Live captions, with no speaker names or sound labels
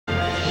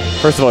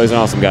First of all, he's an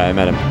awesome guy. I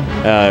met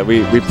him.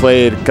 We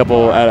played a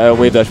couple at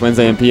Wave Dash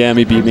Wednesday in PM.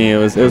 He beat me. It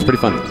was pretty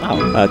fun.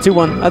 Oh.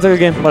 2-1. That's a good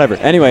game. Whatever.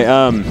 Anyway,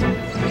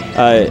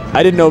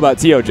 I didn't know about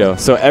Cojoe,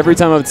 so every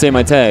time I would say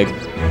my tag,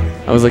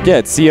 I was like, yeah,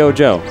 it's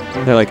Cojoe.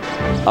 They're like,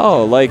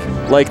 oh, like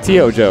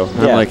Cojoe.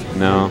 And I'm like,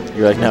 no.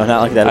 You're like, no,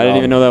 not like that. I didn't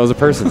even know that was a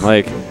person.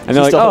 Like, and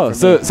they're like, oh,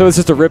 so it's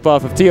just a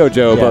ripoff of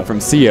Cojoe, but from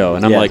CO.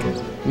 And I'm like,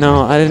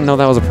 no, I didn't know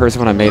that was a person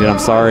when I made it. I'm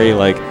sorry.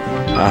 Like,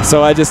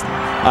 so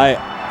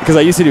because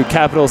I used to do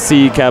capital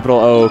C, capital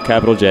O,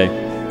 capital J,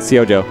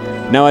 Cojoe.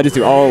 Now I just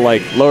do all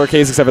like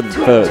lowercase except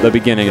for the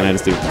beginning, and I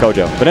just do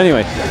Cojoe. But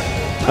anyway,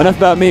 enough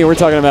about me. We're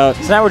talking about.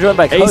 So now we're joined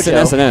by Ace and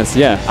SNS.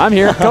 Yeah, I'm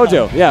here.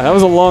 Cojoe. Yeah, that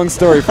was a long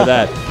story for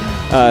that.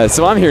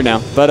 So I'm here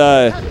now. But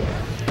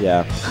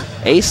yeah,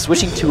 Ace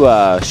switching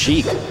to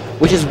Sheik,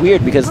 which is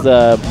weird because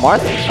the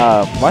Marth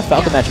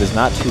Falcon matchup is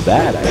not too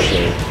bad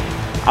actually.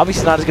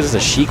 Obviously not as good as a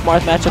Sheik Marth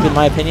matchup in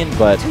my opinion,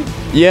 but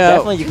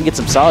definitely you can get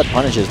some solid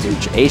punishes,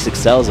 which Ace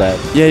excels at.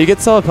 Yeah, you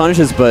get solid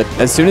punishes, but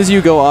as soon as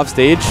you go off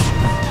stage,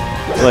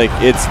 like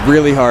it's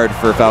really hard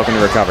for Falcon to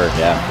recover.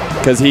 Yeah.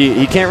 Because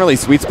he can't really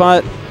sweet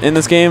spot in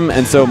this game,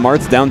 and so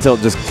Marth's down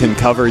tilt just can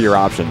cover your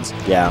options.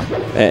 Yeah.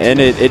 And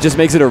it just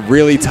makes it a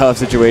really tough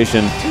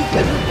situation.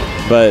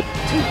 But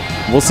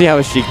we'll see how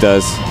his Sheik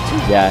does.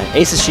 Yeah,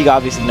 Ace's Sheik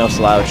obviously no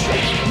slouch.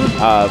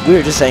 We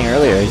were just saying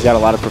earlier, he's got a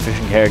lot of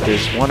proficient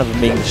characters, one of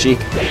them being the Sheik.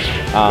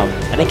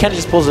 And he kind of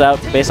just pulls it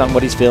out based on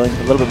what he's feeling,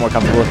 a little bit more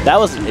comfortable. That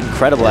was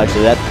incredible,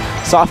 actually. That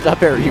soft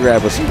up air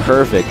re-grab was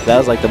perfect. That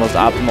was like the most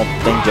optimal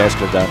thing Jares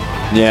could have done.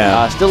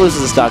 Yeah. Still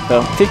loses the stock,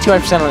 though.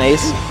 55% on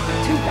Ace.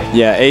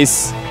 Yeah,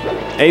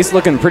 Ace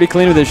looking pretty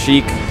clean with his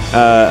Sheik.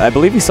 I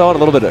believe he saw it a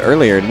little bit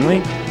earlier, didn't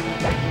we?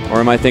 Or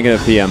am I thinking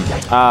of PM?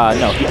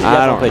 No, he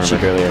definitely played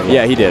Sheik earlier.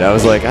 Yeah, he did. I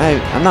was like,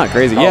 I'm not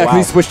crazy. Oh, yeah,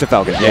 because he switched to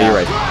Falcon. Yeah, you're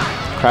right.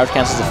 Crouch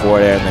cancels the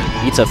forward air and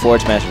then eats a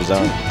forward smash of his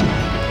own.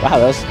 Wow,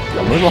 that was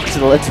a moonwalk to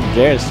the ledge from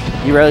Jares.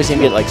 You rarely see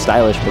him get like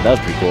stylish, but that was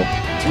pretty cool.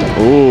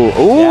 Ooh.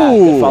 Yeah,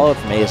 good follow-up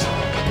from Ace.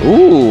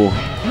 Ooh.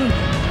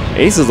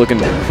 Ace is looking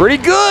pretty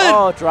good.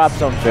 Oh, drop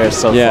zone fair is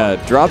so fun.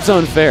 Drop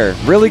zone fair.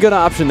 Really good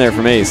option there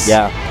from Ace.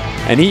 Yeah.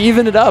 And he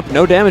evened it up.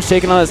 No damage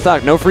taken on that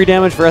stock. No free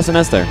damage for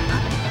SNS there.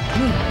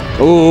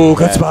 Ooh,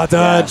 good spot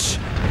dodge.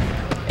 Yeah.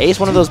 Ace,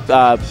 one of those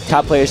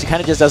top players, he kind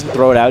of just doesn't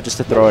throw it out just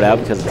to throw it out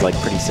because it's like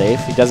pretty safe.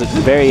 He does it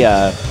very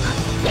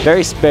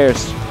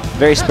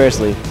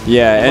sparsely.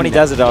 Yeah, and when he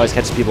does it, always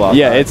catches people off.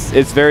 Yeah,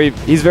 he's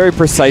very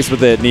precise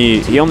with it, and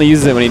he only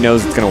uses it when he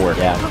knows it's gonna work.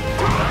 Yeah.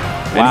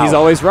 And he's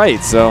always right.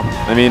 So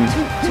I mean,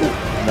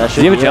 does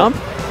he have a jump?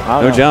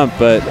 No jump,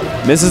 but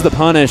misses the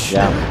punish.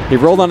 Yeah. He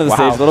rolled onto the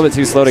stage a little bit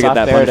too slow to get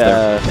that punish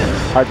there.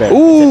 Hard bear.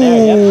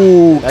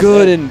 Ooh,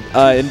 good and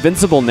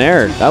invincible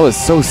nair. That was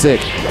so sick.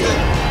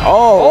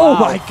 Oh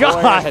my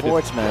God!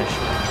 Forward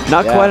smash.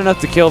 Not quite enough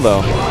to kill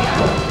though.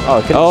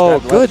 Oh,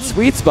 good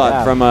sweet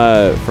spot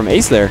from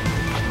Ace there.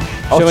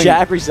 Oh,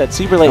 jab reset,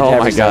 super late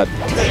jab reset.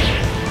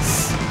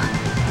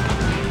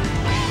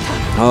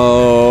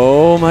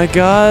 Oh my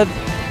God. Oh my God.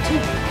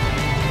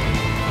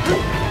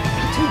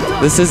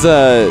 This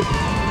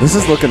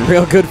is looking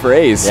real good for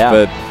Ace,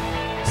 but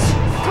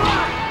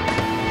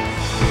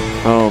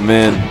oh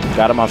man,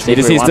 got him off stage.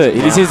 He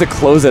just needs to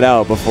close it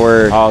out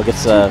before. Oh,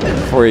 gets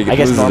before he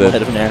loses normal it.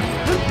 hit of nair.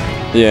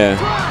 Yeah.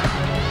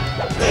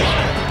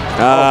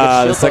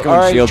 The second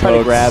one shield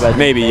poke.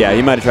 Maybe, yeah,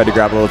 he might have tried to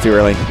grab a little too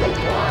early.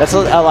 That's a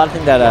lot of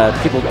things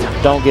that people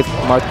don't give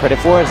Marth credit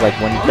for. Is like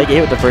when they get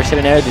hit with the first hit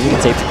in air, they think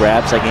it's safe to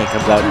grab. Second hit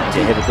comes out and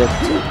get hit with it.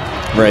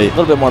 Right. A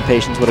little bit more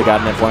patience would have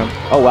gotten it for him.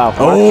 Oh wow.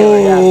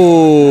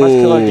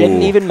 Marth Killer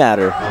didn't even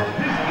matter.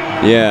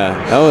 Yeah,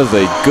 that was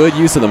a good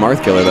use of the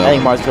Marth Killer though. I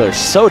think Marth Killer is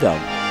so dumb.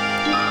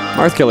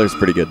 Marth Killer is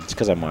pretty good. It's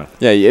because I'm Marth.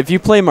 Yeah, if you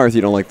play Marth,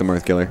 you don't like the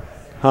Marth Killer.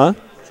 Huh?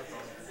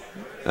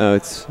 Oh,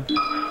 it's...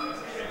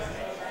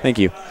 Thank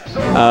you.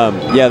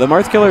 Yeah, the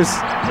Marth Killers...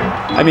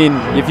 I mean,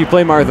 if you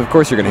play Marth, of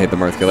course you're going to hate the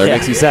Marth Killer. It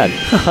makes you sad.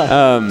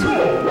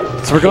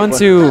 So we're going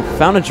to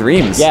Fountain of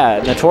Dreams.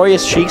 Yeah,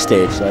 notorious Sheik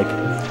stage. Like,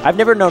 I've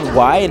never known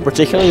why, and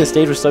particularly the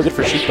stage was so good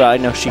for Sheik, but I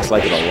know Sheiks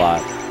like it a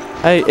lot.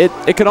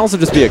 It could also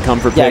just be a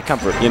comfort pick. Yeah,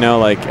 comfort. You know,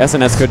 like,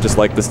 SNS could just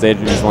like the stage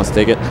and just wants to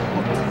take it.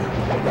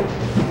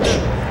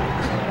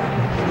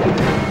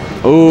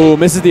 Ooh,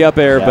 misses the up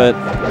air, but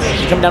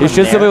he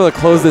should still be able to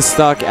close this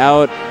stock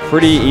out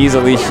pretty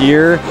easily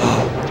here.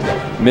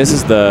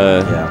 Misses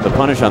the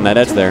punish on that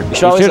edge there. He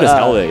should have just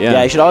held it,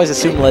 yeah, you should always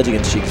assume ledge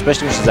against Sheik,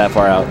 especially when she's that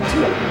far out.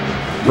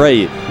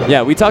 Right.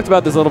 Yeah, we talked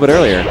about this a little bit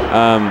earlier.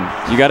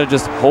 You got to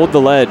just hold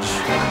the ledge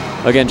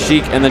against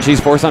Sheik, and then she's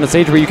forced on a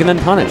stage where you can then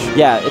punish.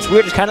 Yeah, it's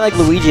weird. It's kind of like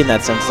Luigi in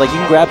that sense. Like, you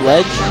can grab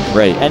ledge,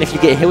 right? And if you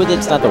get hit with it,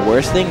 it's not the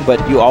worst thing,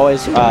 but you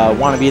always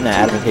want to be in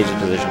that advantageous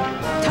position.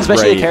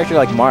 Especially a character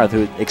like Marth,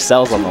 who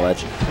excels on the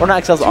ledge. Or not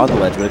excels on the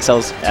ledge, but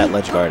excels at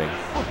ledge guarding.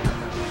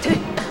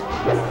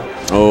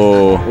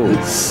 Oh. Ooh,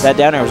 that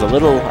down air was a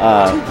little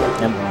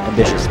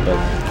ambitious, but...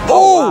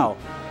 Oh! Wow.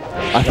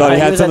 I thought he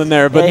had something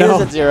there, but no. He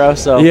was at 0,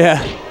 so...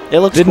 Yeah. It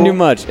looks Didn't cool. do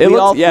much. We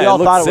all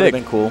thought it would have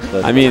been cool.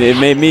 But I mean, it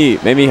made me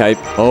hype.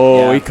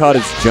 Oh, he caught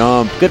his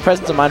jump. Good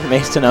presence of mind from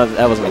Ace to know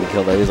that wasn't going to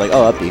kill, though. He was like,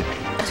 oh, up B.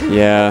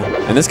 Yeah,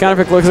 and this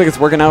counter pick looks like it's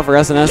working out for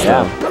SNS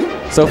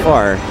though. So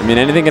far. I mean,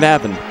 anything could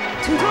happen.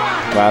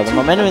 Wow, the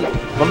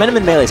momentum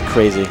in Melee is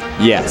crazy.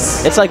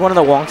 Yes. It's like one of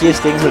the wonkiest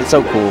things, but it's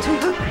so cool.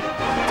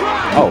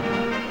 Oh.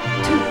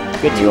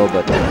 Good deal,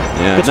 but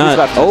yeah, good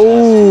not.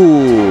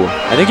 Oh,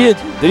 I think he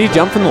did he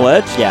jump from the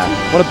ledge? Yeah.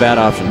 What a bad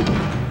option.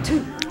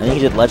 I think he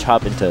did ledge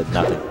hop into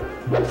nothing.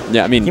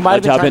 Yeah, I mean, he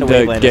might ledge hop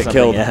into get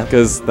killed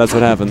because that's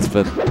what happens.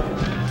 But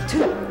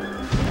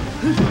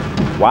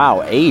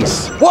wow,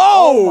 ace! Whoa!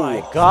 Oh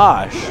my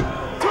gosh!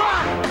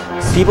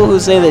 People who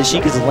say that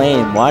Sheik is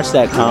lame, watch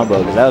that combo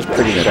because that was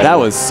pretty incredible. That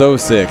was so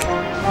sick.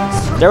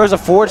 There was a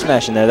forward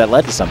smash in there that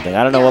led to something.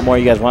 I don't know what more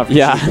you guys want from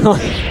yeah.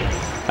 Sheik.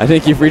 I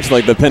think you've reached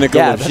like the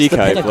pinnacle of Sheik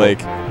hype.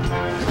 Like,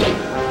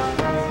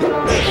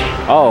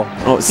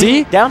 oh,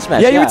 see, down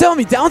smash. Yeah, you were telling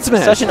me down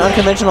smash. Such an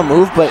unconventional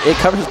move, but it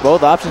covers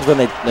both options when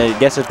they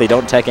guess if they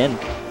don't tech in.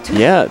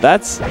 Yeah,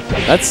 that's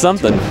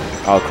something.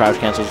 Oh, crouch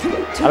cancels.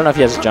 I don't know if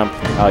he has a jump.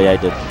 Oh yeah, he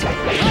did.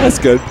 That's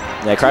good.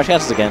 Yeah, crouch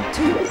cancels again.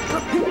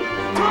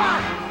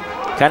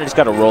 Kind of just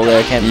got to roll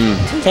there.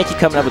 Can't keep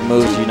coming up with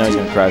moves. You know he's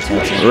gonna crouch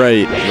cancel.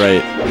 Right,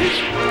 right.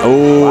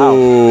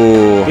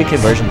 Oh, wow. Good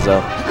conversions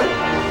though.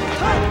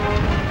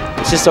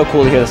 It's just so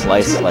cool to hear the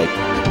slice, like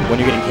when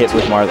you're getting hit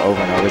with Marth over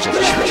and over. It's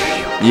just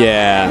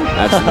yeah,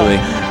 absolutely.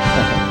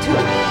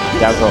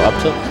 Down throw, up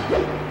tilt.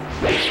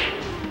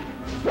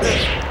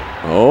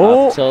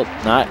 Oh, up tilt,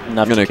 not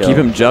enough. I'm gonna keep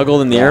him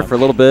juggled in the air for a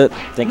little bit.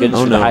 Thank goodness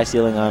for the high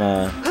ceiling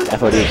on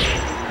FOD.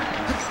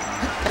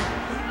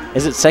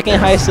 Is it second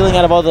highest ceiling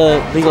out of all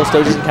the legal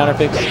stages and counter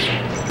picks?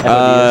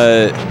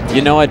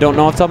 You know, I don't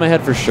know off the top of my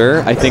head for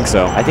sure. I think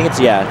so. I think it's,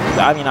 yeah.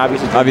 I mean,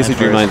 obviously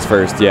Dreamline's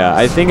first. Yeah,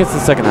 I think it's the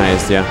second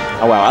highest. Yeah.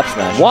 Oh wow, up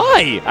smash.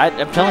 Why?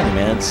 I'm telling you,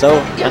 man, it's so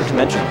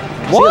unconventional.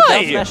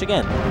 Why? See, down smash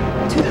again.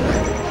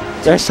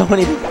 There's so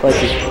many, like,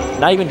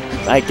 not even,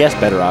 I guess,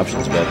 better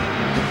options, but.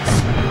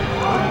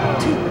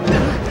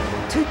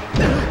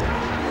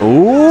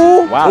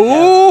 Ooh! Wow.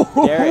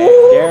 Ooh!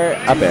 Dare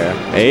up air.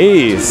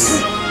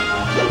 Ace.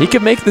 He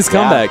could make this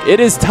comeback. It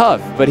is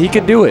tough, but he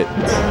could do it.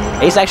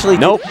 Ace actually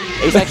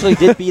Ace actually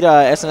did beat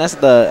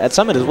SNS at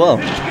Summit as well.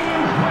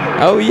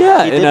 Oh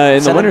yeah,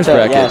 in the winners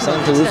bracket. Yeah, send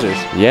him to losers.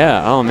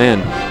 Yeah. Oh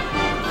man.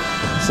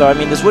 So I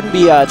mean, this wouldn't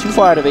be too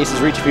far out of Ace's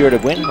reach if he were to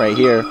win right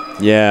here.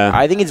 Yeah.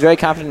 I think he's very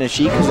confident in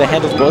Sheik because he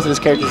handles both of his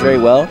characters very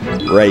well.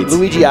 Right.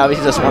 Luigi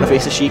obviously doesn't want to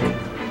face a Sheik.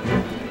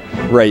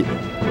 Right.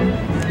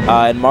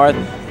 And Marth,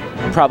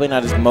 probably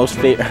not his most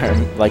favorite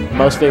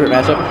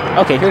matchup.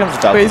 Okay, here comes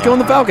the Falcon. Wait, he's going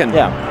the Falcon.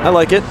 Yeah, I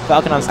like it.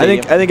 Falcon on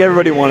Stadium. I think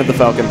everybody wanted the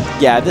Falcon.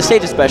 Yeah, this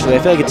stage especially. I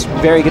feel like it's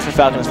very good for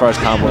Falcon as far as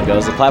comboing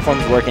goes. The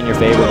platforms work in your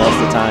favor most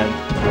of the time.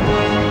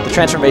 The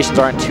transformations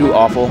aren't too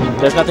awful.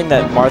 There's nothing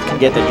that Marth can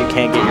get that you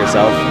can't get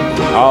yourself.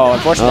 Oh,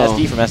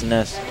 unfortunately, SD from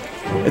SNS.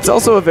 It's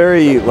also a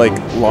very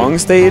long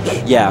stage.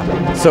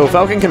 Yeah. So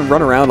Falcon can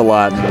run around a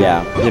lot. And,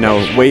 yeah. You know,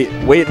 wait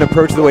and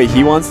approach the way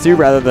he wants to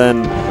rather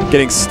than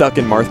getting stuck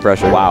in Marth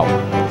pressure. Wow.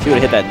 If he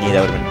would have hit that knee,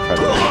 that would have been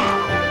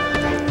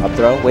incredible. Up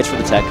throw, waits for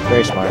the tech.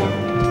 Very smart.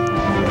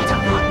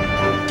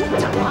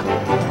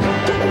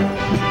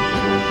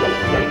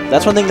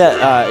 That's one thing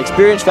that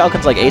experienced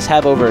Falcons like Ace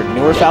have over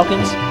newer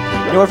Falcons.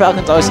 Newer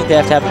Falcons always think they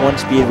have to have one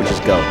speed, which is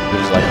go.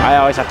 Which is like, I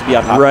always have to be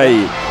on top.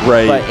 Right.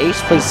 But Ace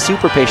plays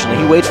super patiently.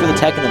 He waits for the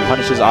tech and then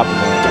punishes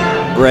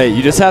optimally. Right.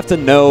 You just have to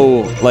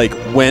know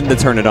when to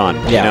turn it on.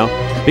 Yeah. You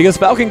know, because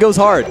Falcon goes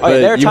hard,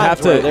 but you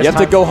have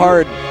to go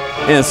hard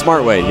in a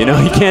smart way. You know,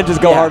 you can't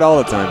just go hard all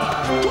the time.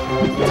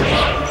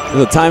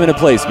 There's a time and a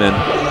place, man.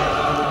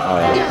 Oh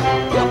yeah.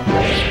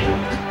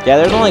 Yeah,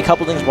 there's only a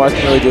couple things Marth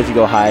can really do if you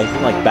go high. You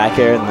can back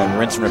air and then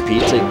rinse and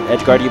repeat to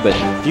edge guard you, but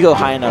if you go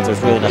high enough,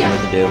 there's really nothing you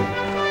can do.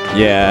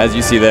 Yeah, as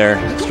you see there,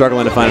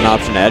 struggling to find an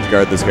option to edge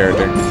guard this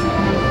character.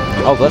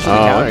 Oh, goes for the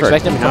counter.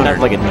 Expect him to come down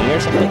for a knee or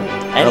something.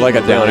 Or a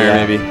down air,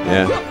 maybe.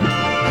 Yeah.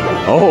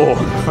 Oh,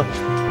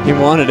 he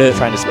wanted it.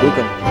 Trying to spook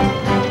him.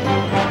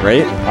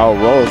 Right? Oh,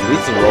 rolls.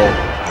 Reads the roll.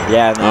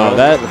 Yeah. Oh,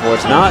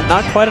 that's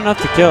not quite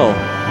enough to kill.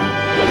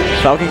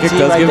 Falcon kick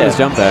does give him his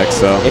jump back,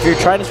 so. If you're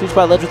trying to sweet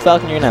spot ledge with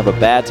Falcon, you're going to have a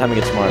bad time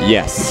against Marth.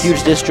 Yes.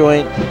 Huge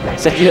disjoint.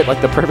 Send you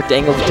at the perfect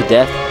angle to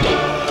death.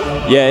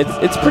 Yeah,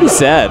 it's pretty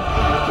sad.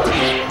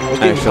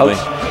 Actually.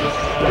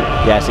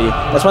 Yeah, see,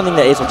 that's one thing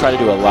that Ace will try to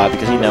do a lot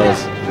because he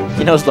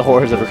knows the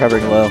horrors of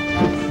recovering low.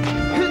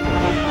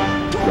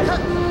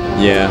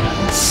 Yeah.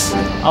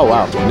 Oh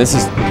wow. And this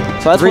is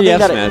so that's 3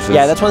 F smashes.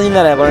 Yeah, that's one thing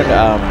that I learned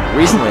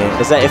recently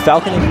is that if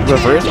Falcon in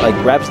reverse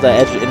grabs the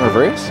edge in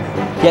reverse,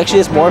 he actually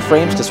has more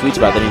frames to sweet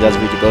spot than he does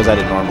if he goes at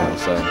it normally.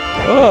 So.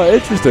 Oh,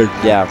 interesting.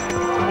 Yeah.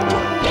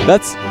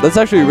 That's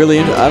actually really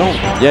interesting.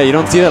 You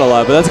don't see that a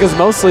lot, but that's because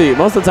most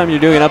of the time you're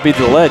doing an upbeat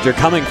to the ledge, you're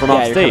coming from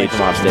off stage.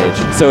 From off stage.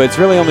 So it's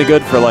really only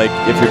good for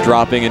if you're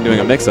dropping and doing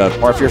a mix up,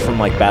 or if you're from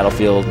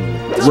Battlefield.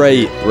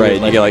 Right.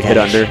 You get hit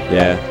under.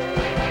 Yeah.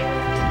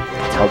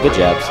 Oh, good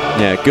jabs.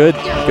 Yeah,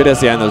 good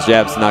SCI on those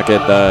jabs to not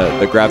get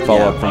the grab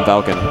follow up from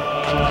Falcon.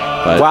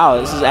 But wow,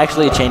 this is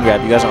actually a chain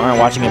grab. You guys aren't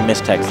watching him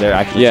miss techs. They're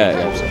actually chain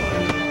grabs.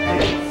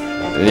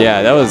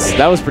 Yeah,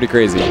 that was pretty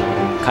crazy.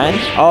 Ken?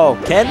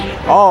 Oh, Ken?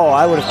 Oh,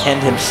 I would have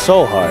kenned him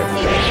so hard.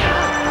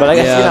 But I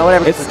guess, you know,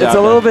 whatever. It's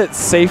a little bit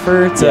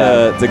safer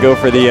to go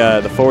for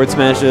the forward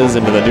smashes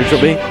into the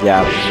neutral B.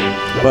 Yeah.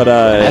 But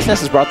SNS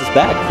has brought this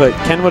back. But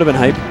Ken would have been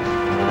hype.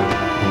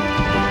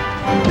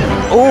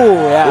 Oh,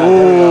 yeah.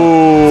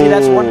 Ooh. See,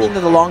 that's one thing that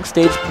the long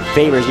stage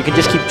favors. You can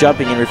just keep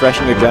jumping and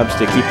refreshing your jumps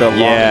to keep the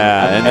long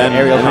and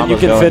then you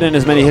can fit in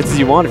as many hits as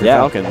you want if you're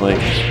Falcon. Like,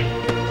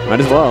 might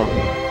as well.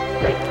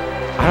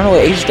 I don't know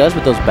what Ace does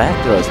with those back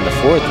throws and the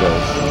forward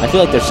throws. I feel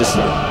like there's just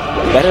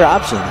better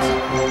options.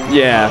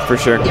 Yeah, for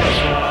sure.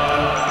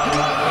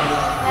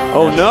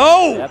 Oh,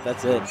 no! Yep,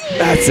 that's it.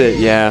 That's it,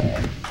 yeah.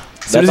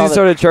 As soon as he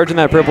started charging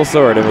that purple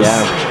sword, it was...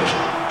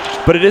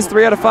 Yeah. But it is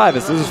 3 out of 5.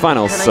 This is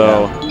finals,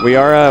 so we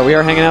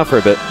are hanging out for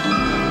a bit.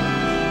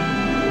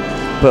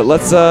 But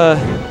let's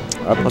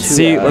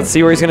see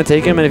where he's gonna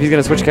take him and if he's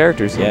gonna switch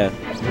characters. Yeah.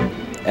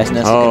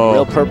 SNS looking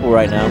real purple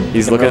right now.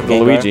 He's looking at the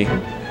Luigi.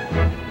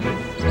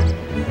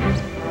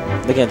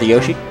 Looking at the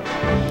Yoshi.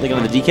 Looking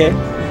at the DK.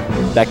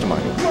 Back to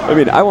Marth. I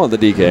mean, I want the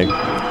DK,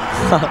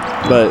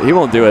 but he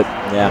won't do it.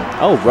 Yeah.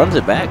 Oh, runs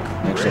it back.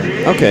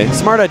 Actually. Okay,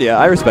 smart idea.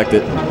 I respect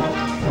it.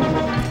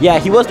 Yeah,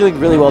 he was doing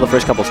really well the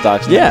first couple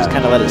stocks. Yeah, just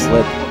kind of let it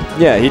slip.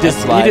 Yeah, he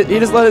just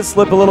let it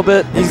slip a little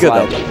bit. He's good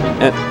though.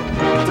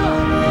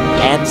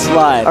 And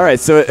slide. All right,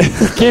 so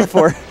game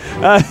 4.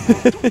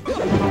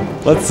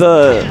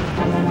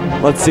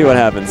 Let's see what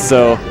happens.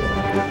 So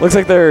looks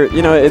like they're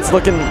it's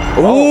looking.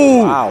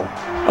 Oh wow!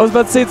 I was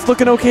about to say it's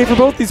looking okay for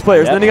both these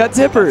players, and then he got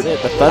tippered.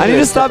 I need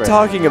to stop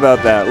talking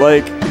about that.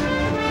 Like,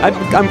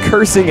 I'm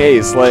cursing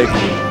Ace. Like,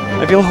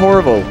 I feel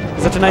horrible.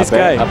 He's such a nice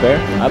guy. Up air?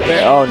 Up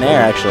air? Oh,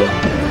 nair actually.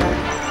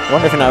 I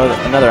wonder if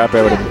another up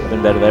air would have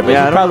been better there, but he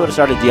probably would have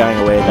started DIing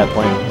away at that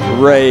point.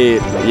 Right.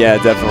 Yeah,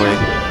 definitely.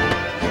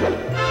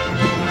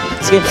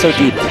 This game's so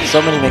deep.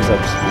 So many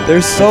mix-ups.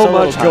 There's so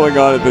much going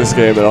on in this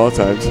game at all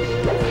times.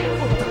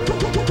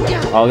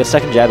 Oh, the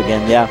second jab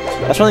again. Yeah.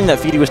 That's one thing that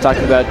Feedy was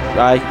talking about.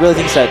 He really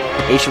thinks that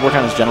Ace should work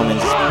on his gentleman.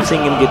 He's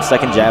seeing him get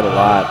second jab a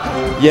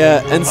lot.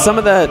 Yeah, and some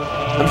of that,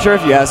 I'm sure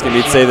if you ask him,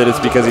 he'd say that it's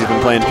because he's been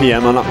playing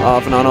PM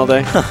off and on all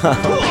day.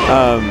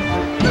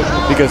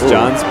 Because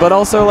John's, but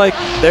also like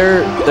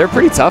they're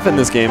pretty tough in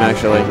this game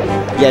actually.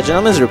 Yeah,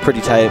 gentlemen's are pretty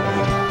tight.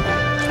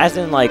 As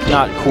in like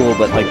not cool,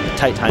 but like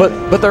tight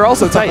timing. But they're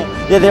also tight.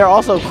 Yeah, they're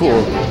also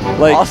cool.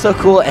 Like also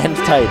cool and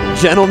tight.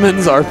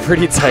 Gentlemen's are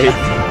pretty tight.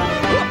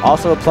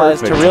 Also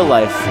applies to real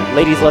life.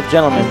 Ladies love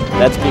gentlemen.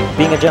 That's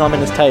being a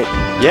gentleman is tight.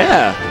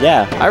 Yeah.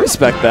 Yeah. I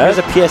respect that. There's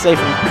a PSA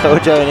from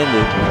Cojoe and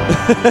Indy.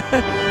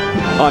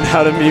 On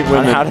how to meet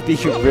women. On how to be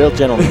a real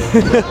gentleman.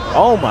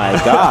 Oh my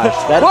gosh.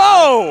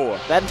 Whoa!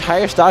 That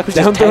entire stock was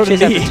just tech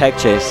chase after tech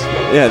chase.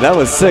 Yeah, that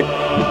was sick.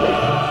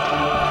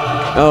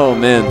 Oh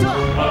man.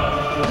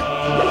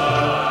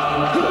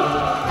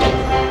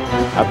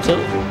 Up tilt.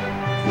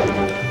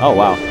 Oh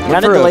wow.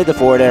 Kind of delayed the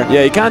forward air.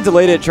 Yeah, he kind of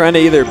delayed it, trying to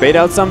either bait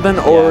out something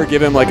or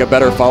give him like a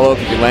better follow-up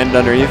if you landed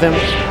underneath him.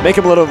 Make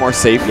him a little bit more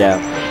safe. Yeah.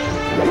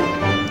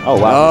 Oh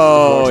wow.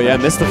 Oh yeah,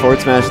 missed the forward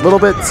smash. A little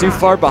bit too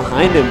far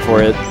behind him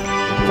for it.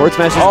 Forward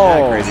smash isn't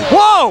that crazy.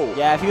 Whoa!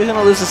 Yeah, if he was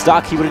gonna lose the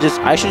stock, he would have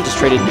I should have just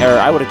traded, or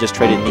I would have just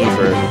traded knee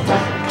for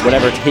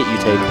whatever hit you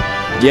take.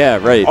 Yeah,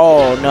 right.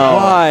 Oh no.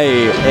 Why?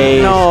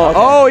 No. Okay.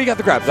 Oh, you got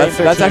the grab.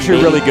 That's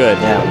actually really good.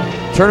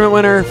 Yeah. Tournament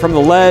winner from the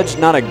ledge.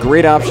 Not a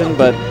great option,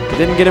 but it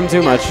didn't get him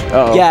too much.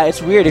 Uh-oh. Yeah,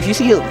 it's weird. If you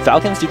see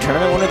Falcons do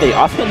tournament winner, they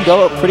often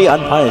go up pretty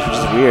unpunished, which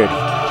is weird.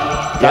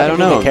 Yeah, I don't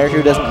know. A character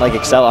who doesn't like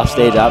excel off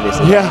stage,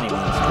 obviously. Yeah.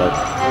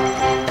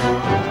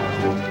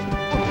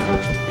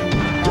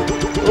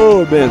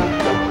 Oh man.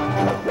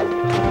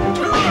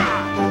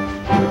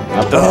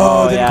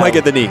 Oh, didn't quite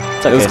get the knee.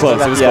 Okay. It was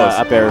close. It was close.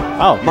 Up air.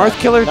 Oh, Marth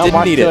Killer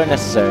didn't need it.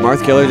 Necessary.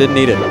 Marth Killer didn't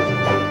need it.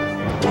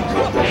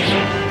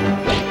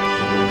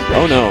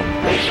 Oh no.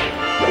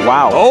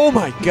 Wow. Oh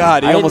my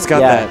God, he almost got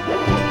that.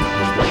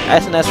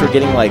 SNS were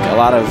getting like a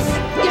lot of,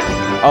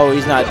 oh,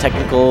 he's not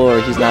technical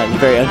or he's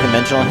very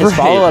unconventional. His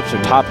follow-ups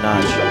are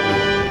top-notch.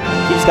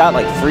 He just got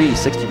like free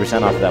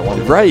 60% off of that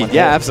one. Right,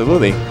 yeah,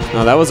 absolutely.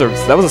 No, that was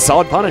a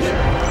solid punish.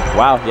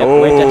 Wow, yep,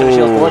 wait to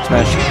shield forward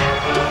smash.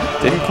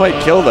 Didn't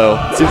quite kill though.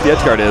 Let's see what the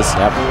edge guard is.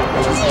 Yep.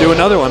 Just do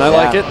another one. I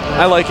like it.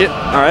 I like it.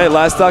 All right,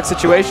 last stock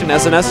situation.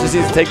 SNS just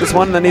needs to take this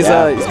one, and then he's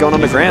going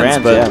on the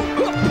grands.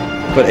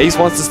 But Ace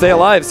wants to stay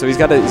alive, so he's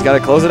got to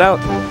close it out.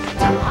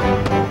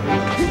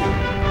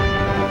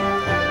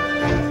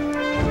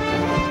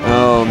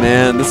 Oh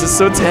man, this is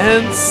so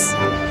tense.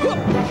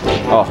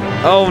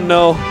 Oh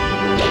no.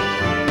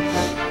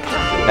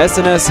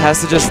 SNS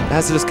has to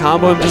just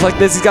combo him just like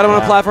this. He's got him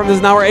on a platform. This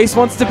is not where Ace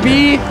wants to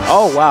be.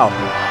 Oh wow.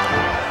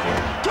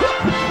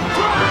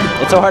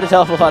 It's so hard to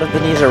tell if a lot of the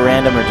knees are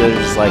random or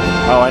just like,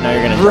 oh, I know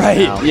you're gonna.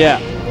 Right. Now. Yeah.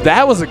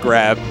 That was a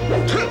grab.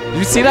 Did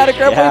you see that? A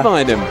grab way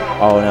behind him.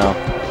 Oh no.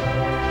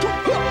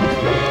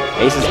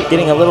 Ace is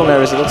getting a little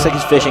nervous. It looks like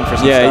he's fishing for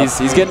some stuff.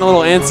 He's getting a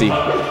little antsy,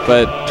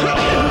 but...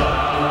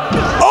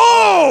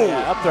 Oh!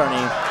 Yeah, up throw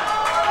knee.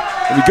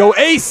 Here we go,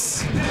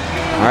 Ace!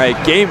 All right,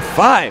 game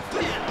 5.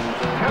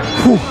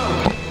 Whew.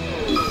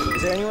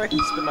 Is there anywhere I can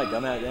spit my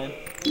gum out again?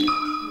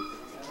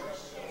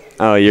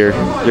 Oh, you're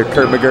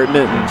Kurt McGurting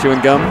it and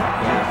chewing gum?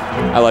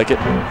 Yeah. I like it.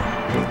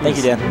 Thank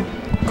you, Dan.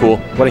 Cool.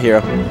 What a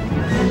hero.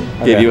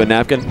 Gave you a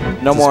napkin?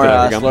 No more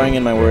slurring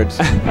in my words.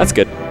 That's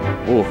good.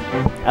 Ooh.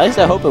 At least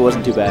I hope it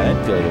wasn't too bad.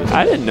 I feel like it was.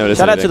 I didn't notice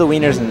Shout anything. out to the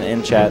wieners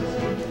in chat.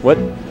 What?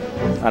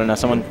 I don't know.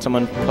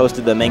 Someone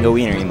posted the mango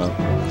wiener emote.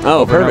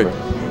 Oh, perfect.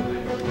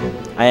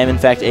 I am, in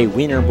fact, a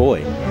wiener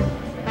boy.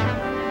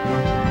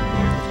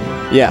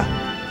 Yeah.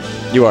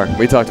 You are.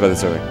 We talked about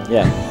this earlier.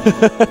 Yeah.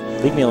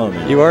 Leave me alone,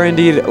 man. You are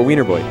indeed a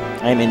wiener boy.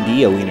 I am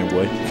indeed a wiener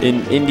boy.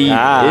 Indeed.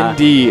 Ah.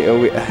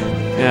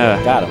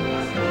 Yeah. Got him.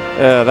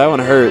 That one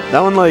hurt.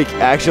 That one, like,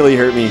 actually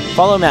hurt me.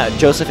 Follow him at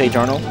Joseph H.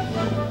 Arnold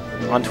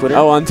on Twitter.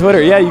 Oh, on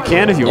Twitter. Yeah, you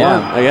can if you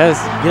want, I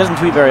guess. He doesn't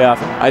tweet very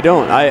often. I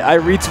don't. I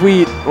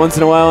retweet once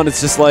in a while, and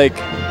it's just like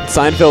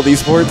Seinfeld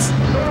esports.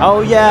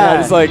 Oh, yeah. I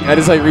just like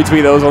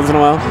retweet those once in a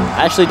while.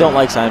 I actually don't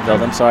like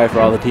Seinfeld. I'm sorry for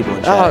all the people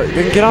in chat. Oh,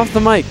 then get off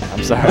the mic.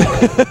 I'm sorry.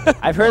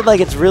 I've heard, like,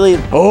 it's really...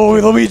 Oh,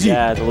 Luigi.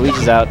 Yeah, the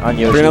Luigi's out on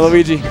Yoshi. Bring in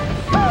Luigi.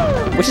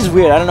 Which is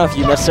weird. I don't know if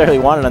you necessarily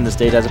want it on the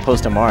stage as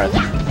opposed to Marth.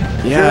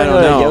 Yeah, I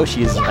don't know.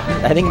 Yoshi's.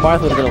 I think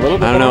Marth would have been a little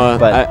bit I don't know.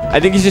 But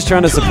I think he's just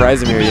trying to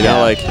surprise him here, you know,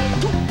 like...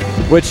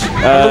 Which...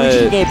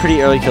 Luigi gave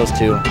pretty early kills,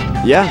 too.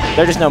 Yeah.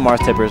 They're just no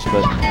Marth tippers,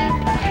 but...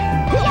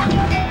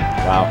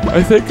 Wow.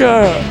 I think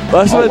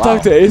last time I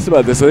talked to Ace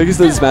about this, I think he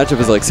said this matchup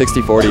is like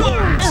 60-40.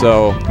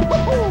 So...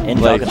 In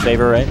Falcon's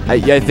favor, right?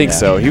 I think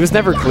so. He was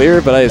never clear,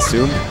 but I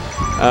assume.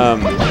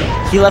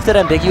 He left it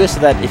ambiguous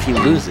so that if he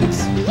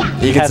loses...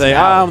 He can say,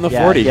 I'm the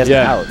 40. He has an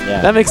out.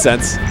 Yeah. That makes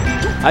sense.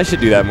 I should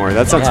do that more.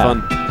 That sounds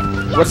fun.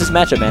 What's this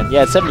matchup, man?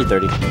 Yeah, it's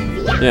 70-30.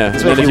 Yeah.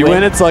 And then if you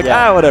win, it's like,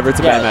 whatever, it's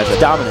a bad matchup.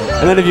 Dominant.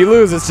 And then if you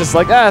lose, it's just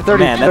like, 30%,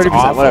 Man, that's 30%,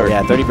 awful. whatever.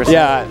 Yeah, 30%.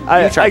 Yeah,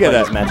 I get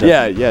that.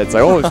 Yeah, it's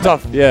like, oh, it's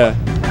tough. Yeah.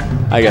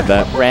 I get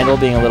that. Randall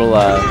being a little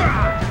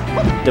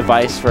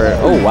device for...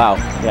 Oh, wow.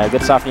 Yeah,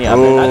 good soft knee up.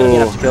 Not going to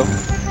get up to kill.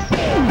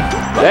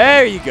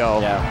 There you go.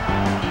 Yeah.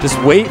 Just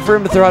wait for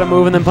him to throw out a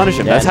move and then punish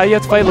him. Yeah. That's how you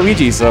have to fight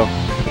Luigi, so...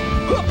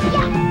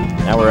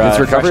 Now we're its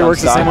recovery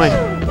works the same way.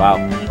 Wow.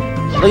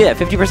 Look at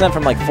that, 50%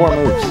 from like 4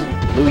 moves.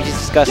 Luigi's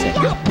disgusting.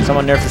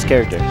 Someone nerfed this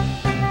character.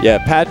 Yeah,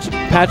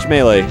 patch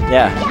melee.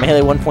 Yeah,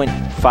 melee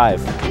 1.5.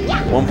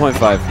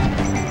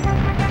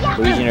 1.5.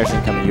 Luigi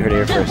nursing coming. You heard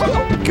it here first.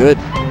 Good.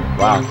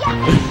 Wow.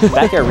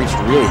 Back air reached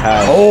really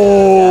high.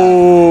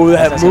 Oh,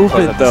 that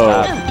movement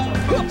though.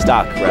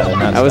 Stock, rather,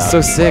 not That was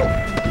so sick.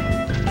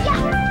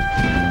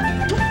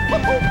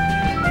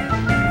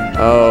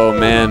 Oh,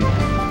 man.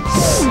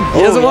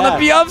 He doesn't want to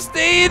be off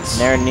stage.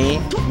 Nair knee.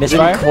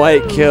 Misfire? Didn't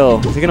quite kill.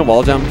 Is he going to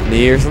wall jump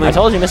knee or something? I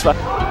told you misfire.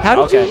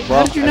 How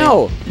did you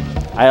know?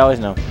 I always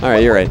know. All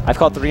right, you're right. I've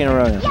called 3 in a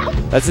row now.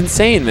 That's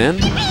insane, man.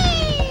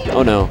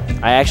 Oh, no.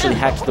 I actually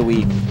hacked the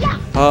Wii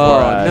no.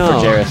 for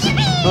Jairus.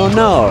 Oh,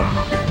 no.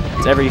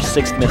 It's every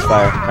 6th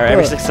misfire, or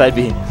every 6th side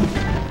B.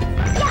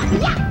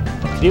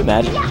 Can you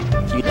imagine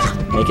if you could just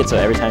make it so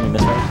every time you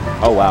misfire?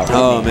 Oh, wow.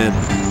 Oh, man.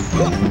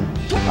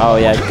 Oh,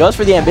 yeah. It goes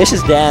for the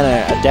ambitious down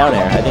air. I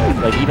think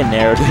like even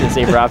Nair would be the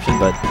safer option,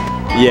 but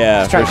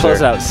yeah, he's trying to close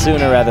it out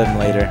sooner rather than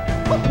later.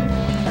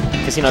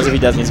 Because he knows if he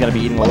doesn't, he's going to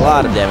be eating a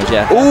lot of damage,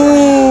 yeah.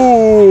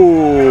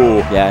 Ooh!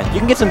 Yeah, you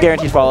can get some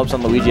guaranteed follow-ups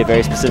on Luigi at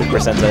very specific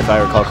percents, if I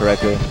recall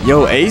correctly.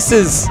 Yo, Ace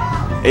is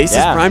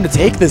primed to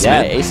take this,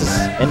 man. Yeah, Ace is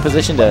in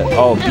position to,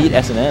 beat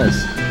SNS,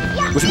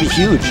 which would be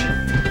huge.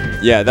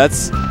 Yeah,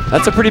 that's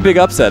a pretty big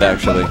upset,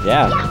 actually.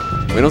 Yeah.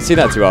 We don't see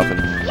that too often.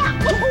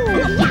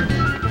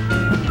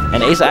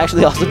 And Ace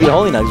actually also beat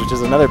Holy Nugs, which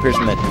is another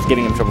person that is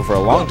getting him trouble for a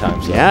long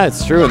time. So. Yeah,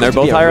 it's true, and they're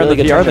both higher on the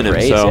PR than him.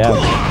 Ace, so. Yeah.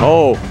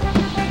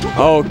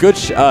 Oh, good.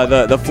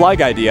 The Fly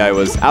Guy DI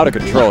was out of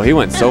control. He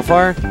went so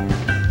far.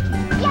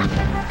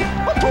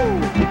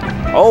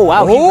 Oh,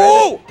 wow.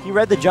 He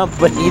read the jump,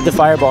 but needed the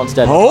fireball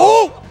instead.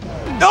 Oh!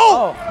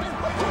 No!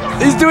 Oh.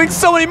 He's doing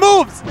so many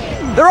moves.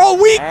 They're all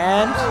weak.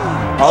 And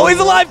he's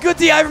alive. Good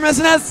DI from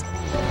SNS.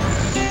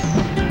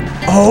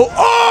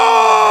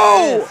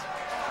 Oh!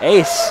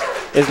 Ace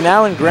is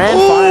now in grand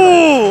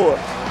final.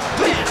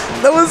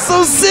 That was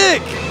so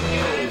sick.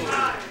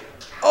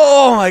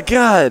 Oh, my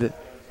God.